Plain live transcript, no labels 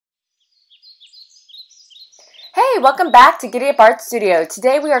welcome back to Giddy Up Art Studio.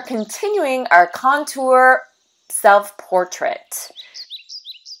 Today we are continuing our contour self-portrait.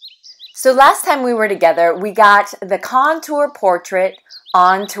 So last time we were together, we got the contour portrait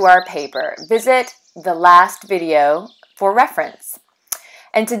onto our paper. Visit the last video for reference.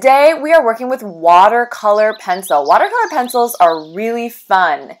 And today we are working with watercolor pencil. Watercolor pencils are really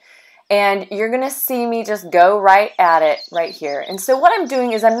fun. And you're going to see me just go right at it right here. And so what I'm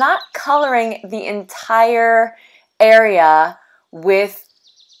doing is I'm not coloring the entire area with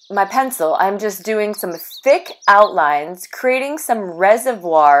my pencil. I'm just doing some thick outlines, creating some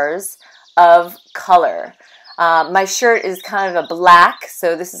reservoirs of color. My shirt is kind of a black,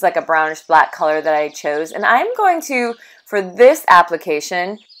 so this is like a brownish black color that I chose. And I'm going to, for this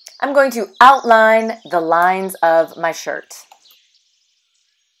application, I'm going to outline the lines of my shirt.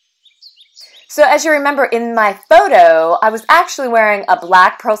 So as you remember in my photo, I was actually wearing a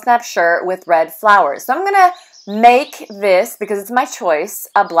black pearl snap shirt with red flowers. So I'm going to make this, because it's my choice,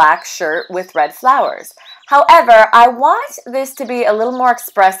 a black shirt with red flowers. However, I want this to be a little more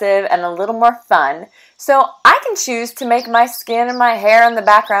expressive and a little more fun. So I can choose to make my skin and my hair in the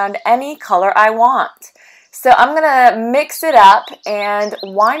background any color I want. So I'm going to mix it up, and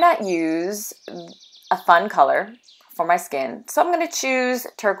why not use a fun color for my skin. So I'm going to choose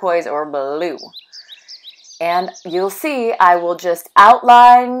turquoise or blue. And you'll see I will just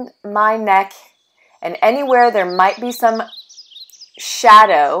outline my neck and anywhere there might be some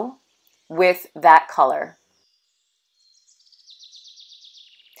shadow with that color.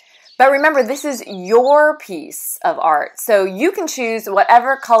 But remember, this is your piece of art, so you can choose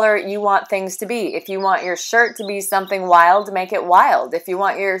whatever color you want things to be. If you want your shirt to be something wild, make it wild. If you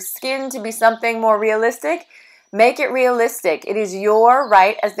want your skin to be something more realistic, make it realistic. It is your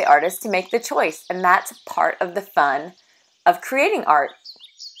right as the artist to make the choice, and that's part of the fun of creating art.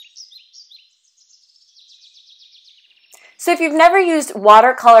 So if you've never used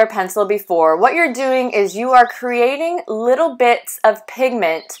watercolor pencil before, what you're doing is you are creating little bits of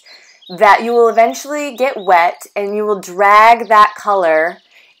pigment that you will eventually get wet, and you will drag that color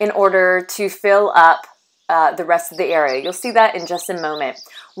in order to fill up the rest of the area. You'll see that in just a moment.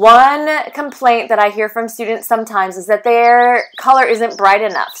 One complaint that I hear from students sometimes is that their color isn't bright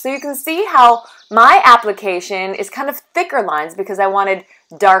enough. So you can see how my application is kind of thicker lines because I wanted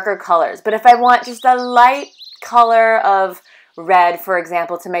darker colors. But if I want just a light color of red, for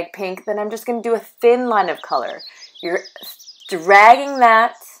example, to make pink, then I'm just going to do a thin line of color. You're dragging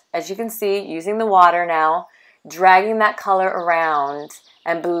that, as you can see, using the water now, dragging that color around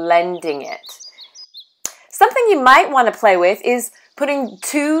and blending it. Something you might want to play with is putting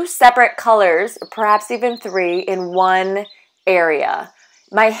two separate colors, or perhaps even three, in one area.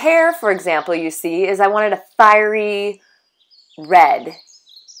 My hair, for example, you see, is I wanted a fiery red,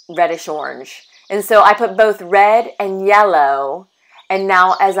 reddish orange. And so I put both red and yellow, and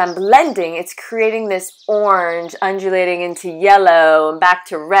now as I'm blending, it's creating this orange undulating into yellow and back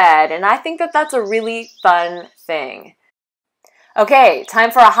to red, and I think that that's a really fun thing. Okay,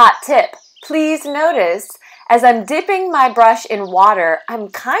 time for a hot tip. Please notice, as I'm dipping my brush in water, I'm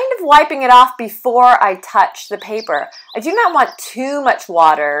kind of wiping it off before I touch the paper. I do not want too much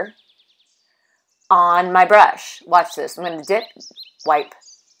water on my brush. Watch this. I'm going to dip, wipe,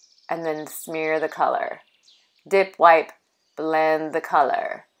 and then smear the color. Dip, wipe, blend the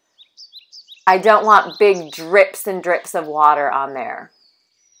color. I don't want big drips and drips of water on there.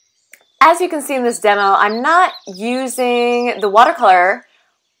 As you can see in this demo, I'm not using the watercolor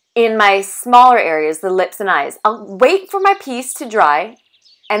in my smaller areas, the lips and eyes. I'll wait for my piece to dry,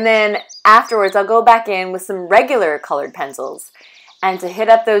 and then afterwards I'll go back in with some regular colored pencils and to hit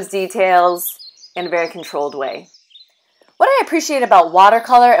up those details in a very controlled way. What I appreciate about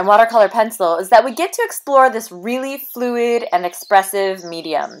watercolor and watercolor pencil is that we get to explore this really fluid and expressive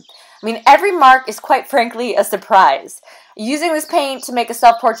medium. I mean, every mark is quite frankly a surprise. Using this paint to make a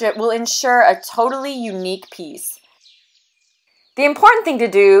self-portrait will ensure a totally unique piece. The important thing to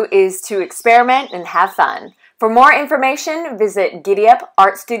do is to experiment and have fun. For more information, visit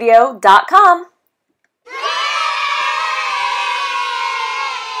GiddyUpArtStudio.com.